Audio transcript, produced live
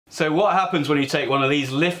So what happens when you take one of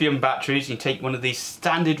these lithium batteries, you take one of these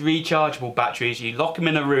standard rechargeable batteries, you lock them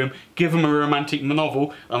in a room, give them a romantic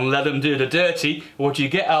novel and let them do the dirty? What do you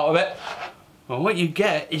get out of it? Well, what you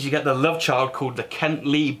get is you get the love child called the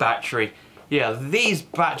Kentli Battery. Yeah, these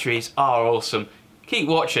batteries are awesome. Keep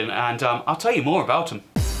watching and I'll tell you more about them.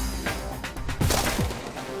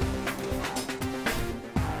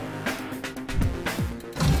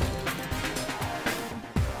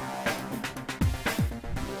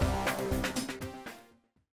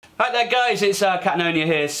 Hi there guys, it's Catanonia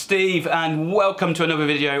here, Steve, and welcome to another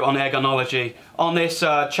video on airgunology. On this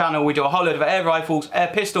channel we do a whole load of air rifles, air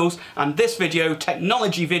pistols, and this video,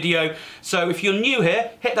 technology video. So if you're new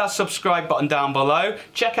here, hit that subscribe button down below,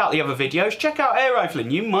 check out the other videos, check out air rifling.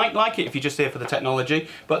 You might like it if you're just here for the technology,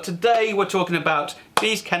 but today we're talking about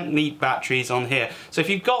these Kentli batteries on here. So if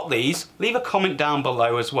you've got these, leave a comment down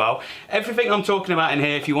below as well. Everything I'm talking about in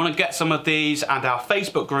here, if you want to get some of these, and our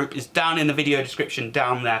Facebook group is down in the video description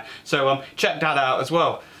down there. So check that out as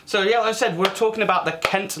well. So yeah, like I said, we're talking about the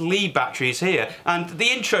Kentli batteries here, and the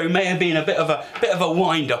intro may have been a bit of a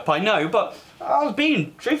wind-up, I know, but I was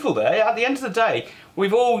being truthful there. At the end of the day,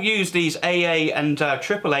 we've all used these AA and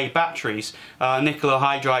AAA batteries, nickel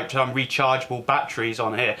hydride rechargeable batteries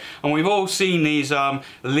on here, and we've all seen these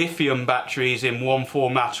lithium batteries in one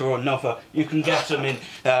format or another. You can get them in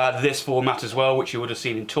this format as well, which you would have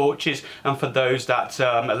seen in torches, and for those that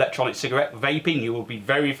electronic cigarette vaping, you will be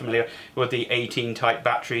very familiar with the 18 type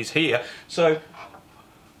batteries here. So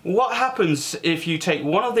what happens if you take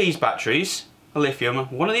one of these batteries, a lithium,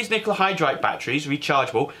 one of these nickel hydride batteries,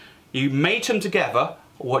 rechargeable, you mate them together?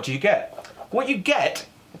 What do you get? What you get,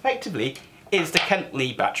 effectively, is the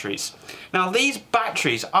Kentli batteries. Now these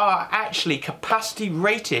batteries are actually capacity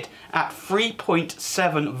rated at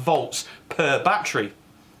 3.7 volts per battery.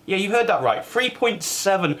 Yeah, you heard that right,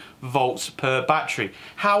 3.7 volts per battery.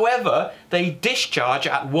 However, they discharge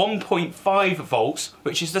at 1.5 volts,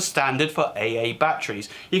 which is the standard for AA batteries.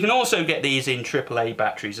 You can also get these in AAA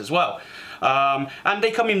batteries as well. And they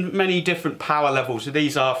come in many different power levels. So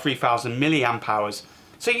these are 3000 milliamp hours.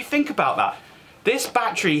 So you think about that. This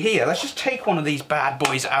battery here, let's just take one of these bad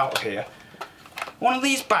boys out here. One of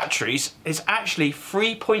these batteries is actually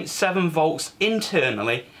 3.7 volts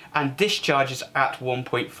internally and discharges at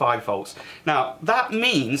 1.5 volts. Now that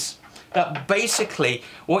means that basically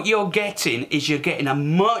what you're getting is you're getting a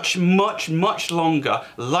much longer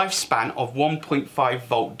lifespan of 1.5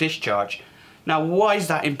 volt discharge. Now why is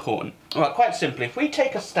that important? Well, quite simply, if we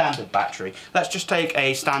take a standard battery, let's just take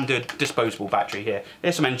a standard disposable battery here.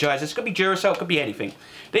 There's some Energizers, it could be Duracell, it could be anything.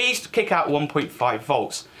 These kick out 1.5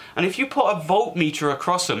 volts. And if you put a voltmeter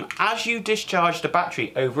across them, as you discharge the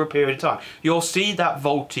battery over a period of time, you'll see that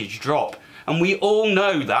voltage drop. And we all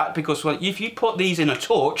know that because if you put these in a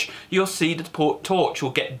torch, you'll see the torch will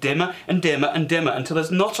get dimmer and dimmer and dimmer until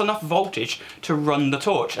there's not enough voltage to run the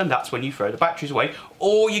torch. And that's when you throw the batteries away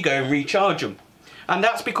or you go and recharge them. And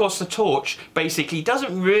that's because the torch basically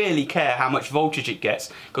doesn't really care how much voltage it gets,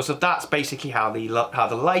 because that's basically how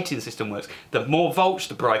the lighting system works. The more volts,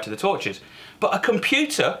 the brighter the torch is. But a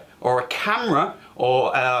computer or a camera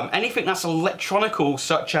or anything that's electronical,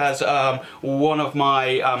 such as one of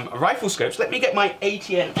my rifle scopes. Let me get my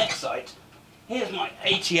ATN-X sight. Here's my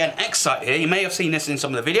ATN-X sight here. You may have seen this in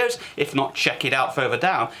some of the videos. If not, check it out further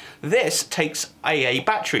down. This takes AA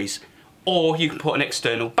batteries, or you can put an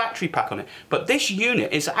external battery pack on it. But this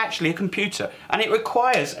unit is actually a computer, and it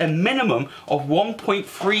requires a minimum of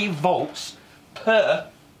 1.3 volts per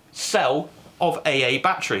cell of AA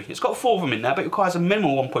battery. It's got 4 of them in there, but it requires a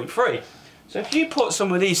minimum of 1.3. So if you put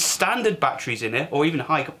some of these standard batteries in here, or even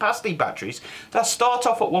high capacity batteries, that start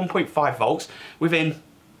off at 1.5 volts, within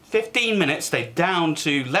 15 minutes they're down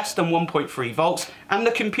to less than 1.3 volts, and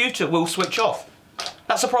the computer will switch off.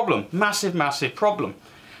 That's a problem, massive problem.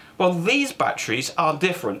 Well, these batteries are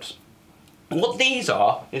different. What these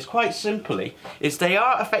are, is quite simply, is they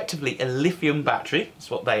are effectively a lithium battery.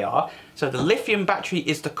 That's what they are. So the lithium battery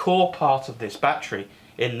is the core part of this battery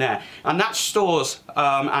in there. And that stores,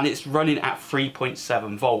 and it's running at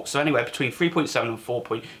 3.7 volts. So anywhere between 3.7 and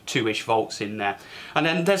 4.2-ish volts in there. And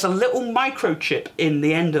then there's a little microchip in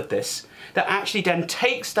the end of this that actually then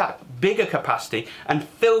takes that bigger capacity and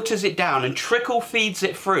filters it down and trickle feeds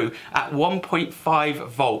it through at 1.5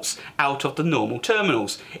 volts out of the normal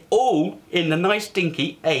terminals, all in the nice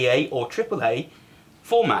dinky AA or AAA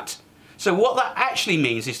format. So what that actually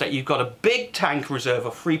means is that you've got a big tank reserve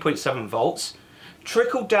of 3.7 volts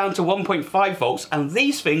trickled down to 1.5 volts, and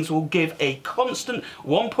these things will give a constant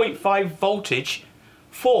 1.5 voltage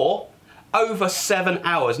for over 7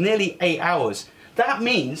 hours, nearly 8 hours. That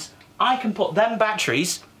means I can put them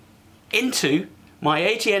batteries into my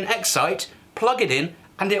ATN Excite, plug it in,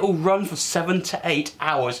 and it will run for 7 to 8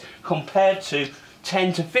 hours compared to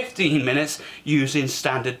 10 to 15 minutes using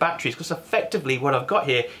standard batteries, because effectively what I've got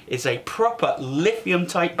here is a proper lithium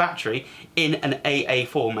type battery in an AA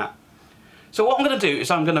format. So what I'm going to do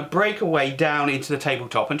is I'm going to break away down into the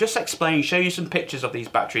tabletop and just explain, show you some pictures of these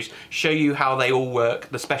batteries, show you how they all work,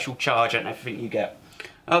 the special charger and everything you get.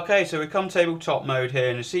 Okay, so we come tabletop mode here,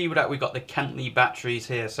 and you see that we've got the Kentli batteries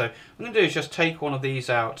here. So what I'm going to do is just take one of these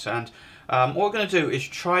out, and what we're going to do is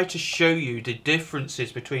try to show you the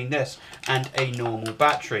differences between this and a normal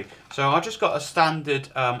battery. So I've just got a standard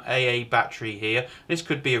AA battery here. This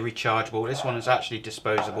could be a rechargeable. This one is actually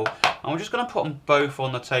disposable. And we're just going to put them both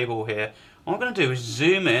on the table here. What I'm going to do is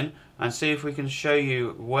zoom in and see if we can show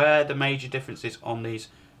you where the major differences on these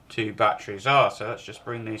two batteries are. So let's just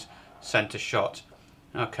bring these center shot.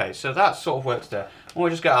 Okay, so that sort of works there. We'll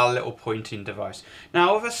just get our little pointing device.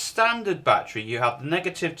 Now with a standard battery, you have the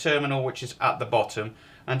negative terminal, which is at the bottom,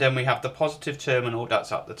 and then we have the positive terminal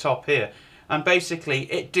that's at the top here. And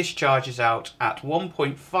basically it discharges out at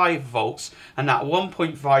 1.5 volts, and that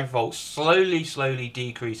 1.5 volts slowly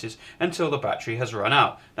decreases until the battery has run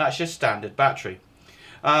out. That's your standard battery.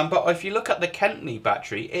 But if you look at the Kentli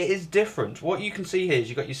battery, it is different. What you can see here is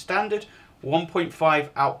you've got your standard 1.5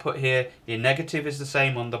 output here, your negative is the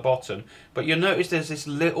same on the bottom, but you'll notice there's this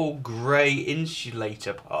little grey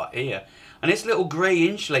insulator part here, and this little grey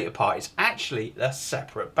insulator part is actually a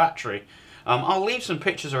separate battery. I'll leave some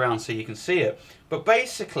pictures around so you can see it, but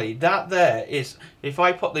basically that there is, if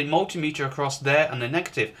I put the multimeter across there and the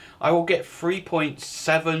negative, I will get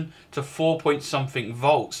 3.7 to 4 point something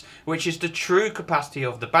volts, which is the true capacity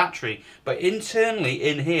of the battery. But internally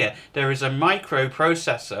in here there is a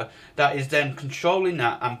microprocessor that is then controlling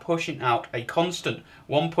that and pushing out a constant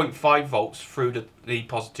 1.5 volts through the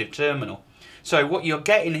positive terminal. So what you're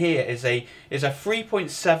getting here is a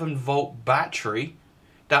 3.7 volt battery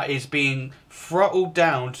that is being throttled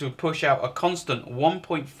down to push out a constant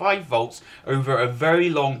 1.5 volts over a very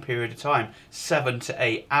long period of time, 7 to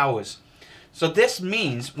 8 hours. So this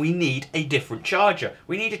means we need a different charger.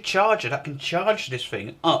 We need a charger that can charge this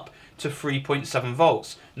thing up to 3.7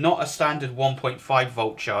 volts, not a standard 1.5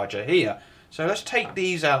 volt charger here. So let's take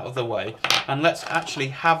these out of the way and let's actually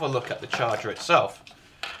have a look at the charger itself.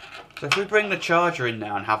 So if we bring the charger in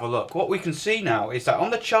now and have a look, what we can see now is that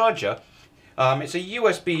on the charger, it's a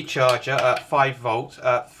USB charger at 5 volts,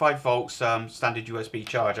 standard USB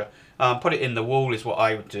charger. Put it in the wall is what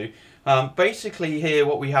I would do. Basically here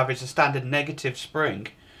what we have is a standard negative spring,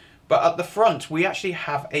 but at the front we actually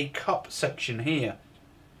have a cup section here,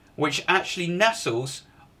 which actually nestles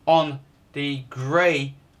on the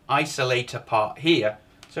grey isolator part here.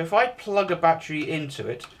 So if I plug a battery into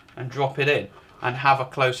it and drop it in and have a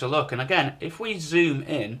closer look, and again if we zoom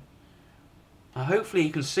in, hopefully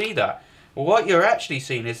you can see that. What you're actually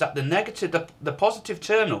seeing is that the negative, the positive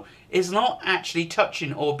terminal is not actually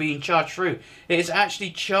touching or being charged through. It is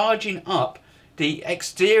actually charging up the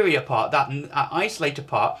exterior part, that isolator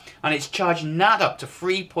part, and it's charging that up to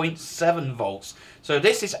 3.7 volts. So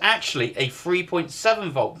this is actually a 3.7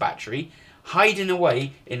 volt battery hiding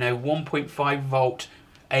away in a 1.5 volt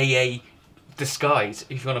AA disguise,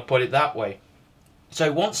 if you want to put it that way.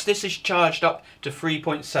 So once this is charged up to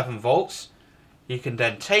 3.7 volts, you can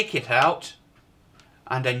then take it out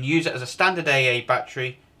and then use it as a standard AA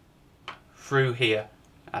battery through here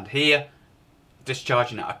and here,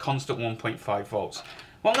 discharging at a constant 1.5 volts.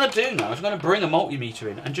 What I'm going to do now is I'm going to bring a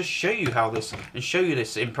multimeter in and just show you how this, and show you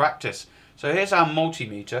this in practice. So here's our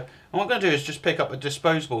multimeter, and what I'm going to do is just pick up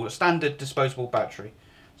a standard disposable battery.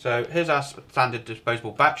 So here's our standard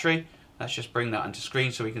disposable battery. Let's just bring that onto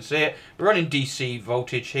screen so we can see it. We're running DC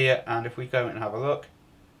voltage here, and if we go and have a look,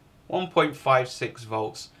 1.56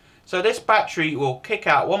 volts. So this battery will kick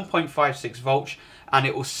out 1.56 volts, and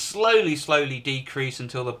it will slowly decrease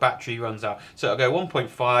until the battery runs out. So it'll go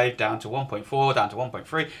 1.5 down to 1.4, down to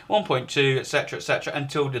 1.3, 1.2, etc,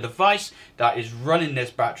 until the device that is running this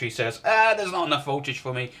battery says, there's not enough voltage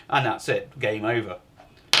for me, and that's it, game over.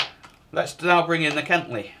 Let's now bring in the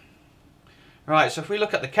Kentli. Right, so if we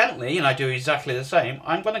look at the Kentli and I do exactly the same,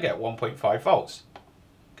 I'm going to get 1.5 volts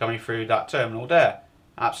coming through that terminal there.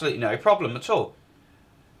 Absolutely no problem at all.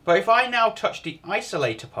 But if I now touch the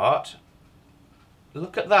isolator part,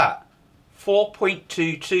 look at that,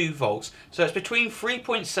 4.22 volts. So it's between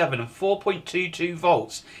 3.7 and 4.22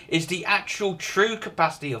 volts is the actual true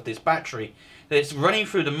capacity of this battery. It's running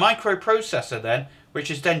through the microprocessor then,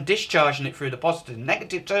 which is then discharging it through the positive and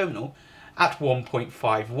negative terminal at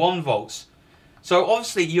 1.51 volts. So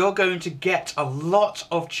obviously you're going to get a lot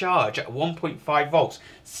of charge at 1.5 volts,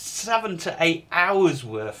 7 to 8 hours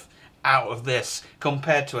worth out of this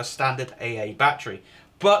compared to a standard AA battery.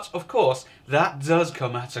 But of course, that does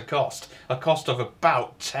come at a cost of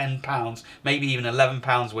about £10, maybe even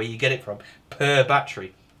 £11 where you get it from per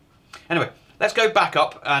battery. Anyway, let's go back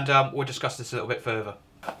up and we'll discuss this a little bit further.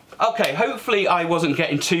 Okay, hopefully I wasn't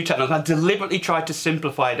getting too technical. I deliberately tried to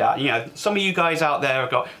simplify that. You know, some of you guys out there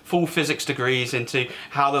have got full physics degrees into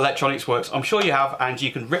how the electronics works. I'm sure you have, and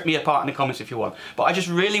you can rip me apart in the comments if you want. But I just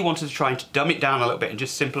really wanted to try and dumb it down a little bit and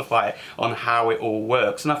just simplify it on how it all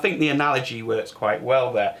works. And I think the analogy works quite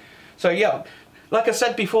well there. So yeah, like I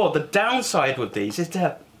said before, the downside with these is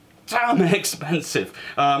they're damn expensive.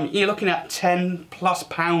 You're looking at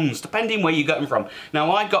 £10+ depending where you get them from.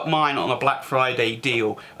 Now I got mine on a Black Friday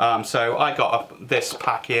deal, so I got this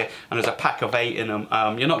pack here, and there's a pack of 8 in them.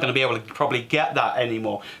 You're not going to be able to probably get that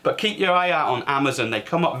anymore, but keep your eye out on Amazon. They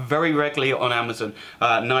come up very regularly on Amazon,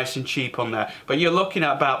 nice and cheap on there, but you're looking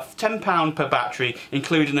at about £10 per battery,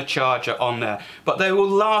 including a charger on there. But they will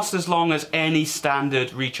last as long as any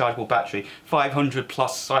standard rechargeable battery, 500+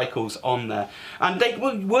 cycles on there, and they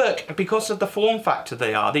will work because of the form factor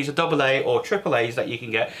they are. These are AA or AAAs that you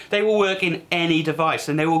can get. They will work in any device,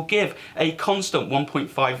 and they will give a constant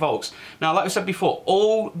 1.5 volts. Now, like I said before,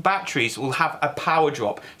 all batteries will have a power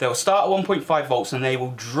drop. They will start at 1.5 volts and they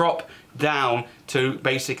will drop down to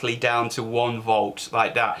basically down to 1 volt,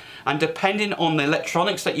 like that. And depending on the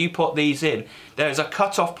electronics that you put these in, there's a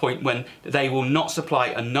cut-off point when they will not supply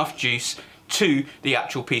enough juice to the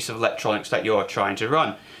actual piece of electronics that you're trying to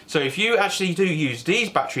run. So if you actually do use these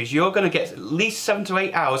batteries, you're going to get at least 7 to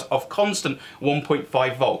 8 hours of constant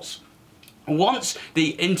 1.5 volts. Once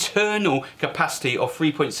the internal capacity of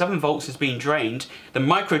 3.7 volts has been drained, the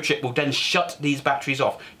microchip will then shut these batteries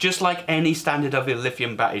off, just like any standard of your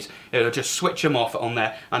lithium batteries. It'll just switch them off on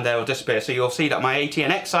there and they'll disappear. So you'll see that my ATN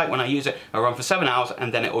Excite, when I use it, I run for 7 hours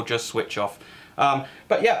and then it will just switch off.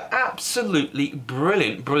 But yeah, absolutely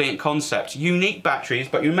brilliant concept. Unique batteries,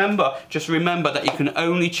 but just remember that you can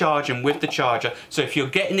only charge them with the charger. So if you're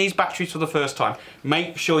getting these batteries for the first time,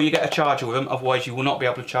 make sure you get a charger with them, otherwise you will not be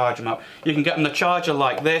able to charge them up. You can get them the charger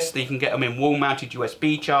like this, you can get them in wall-mounted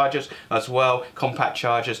USB chargers as well, compact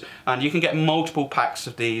chargers, and you can get multiple packs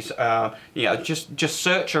of these. You know, just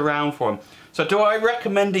search around for them. So do I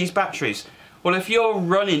recommend these batteries? Well, if you're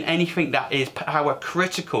running anything that is power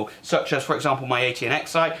critical, such as, for example, my ATN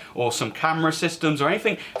Excite or some camera systems or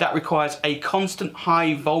anything that requires a constant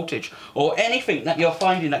high voltage, or anything that you're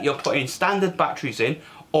finding that you're putting standard batteries in,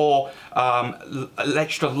 or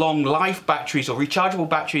extra long life batteries or rechargeable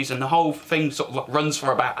batteries, and the whole thing sort of runs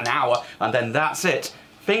for about an hour and then that's it,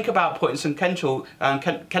 think about putting some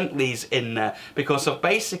Kentlis in there, because of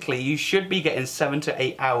basically you should be getting 7 to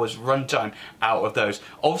 8 hours runtime out of those.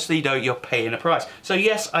 Obviously though, you're paying a price. So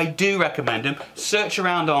yes, I do recommend them. Search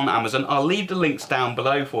around on Amazon. I'll leave the links down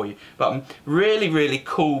below for you. But really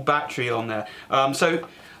cool battery on there. So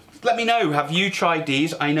let me know, have you tried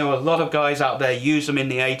these? I know a lot of guys out there use them in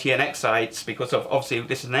the ATN Excites, because of, obviously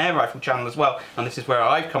this is an air rifle channel as well, and this is where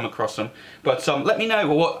I've come across them. But let me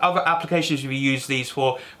know, what other applications have you used these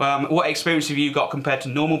for? What experience have you got compared to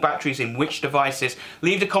normal batteries in which devices?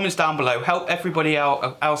 Leave the comments down below, help everybody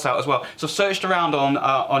else out as well. So searched around on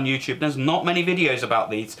YouTube, there's not many videos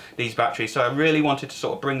about these batteries, so I really wanted to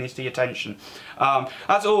sort of bring these to your attention.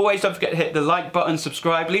 As always, don't forget to hit the like button,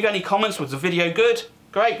 subscribe, leave any comments. Was the video good?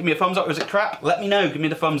 Great, give me a thumbs up. Was it crap? Let me know. Give me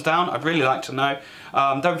the thumbs down. I'd really like to know.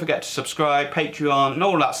 Don't forget to subscribe, Patreon, and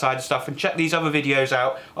all that side of stuff. And check these other videos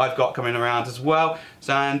out I've got coming around as well.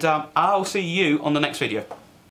 And I'll see you on the next video.